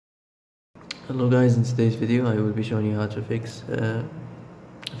Hello guys, in today's video I will be showing you how to fix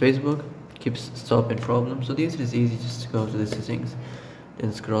Facebook keeps stopping problem. So the answer is easy, just go to the settings,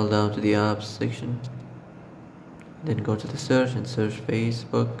 then scroll down to the apps section, then go to the search and search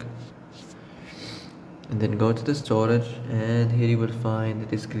Facebook, and then go to the storage, and here you will find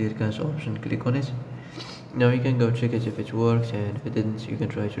this clear cache option. Click on it. Now you can go check it if it works, and if it didn't you can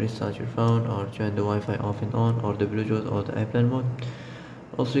try to restart your phone or turn the Wi-Fi off and on, or the Bluetooth or the airplane mode.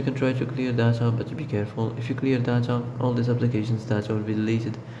 Also, you can try to clear data, but be careful. If you clear data, all these applications data will be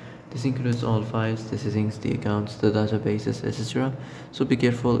deleted. This includes all files, the settings, the accounts, the databases, etc. So be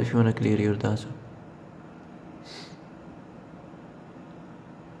careful if you want to clear your data.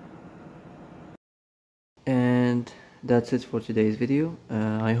 And that's it for today's video.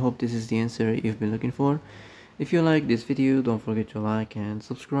 I hope this is the answer you've been looking for. If you like this video, don't forget to like and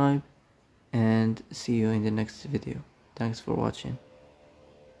subscribe, and see you in the next video. Thanks for watching.